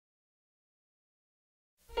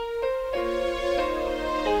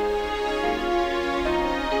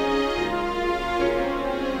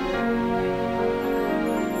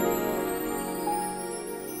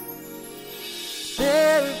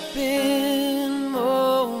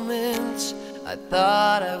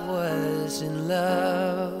thought I was in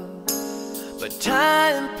love, but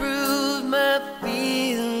time proved my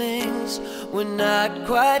feelings were not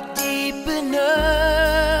quite deep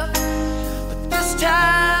enough. But this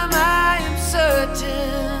time I am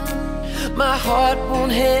certain my heart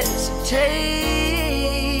won't hesitate,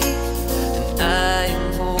 and I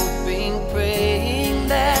am hoping, praying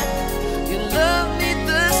that you love me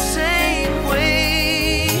the same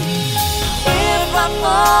way. If I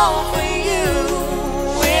fall for you,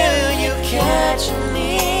 will you catch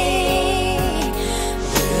me?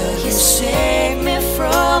 Will you save me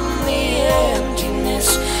from the emptiness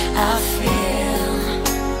I feel?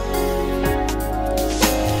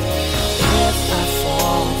 If I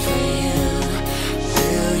fall for you,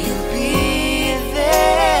 will you be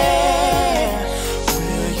there?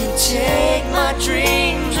 Will you take my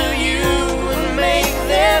dreams of you and make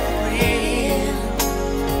them real?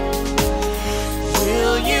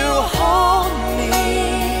 Will you hold me?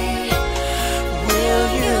 Will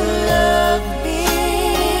you love me?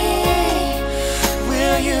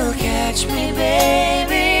 Will you catch me,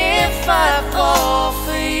 baby, if I fall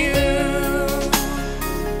for you?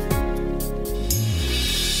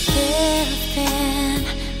 There have been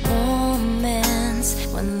moments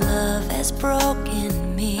when love has broken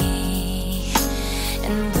me,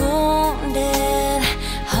 and wounded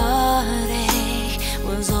heartache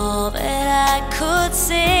was all that I could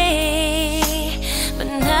see. But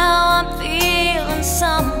now I'm feeling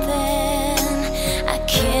something I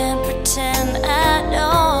can't pretend I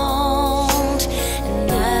don't,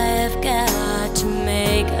 and I've got to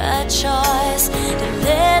make a choice to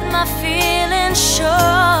let my feelings show.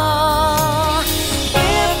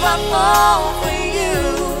 If I fall for you,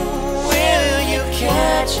 will you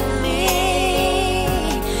catch me?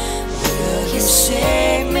 Will you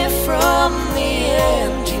save me from the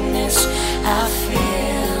emptiness I feel?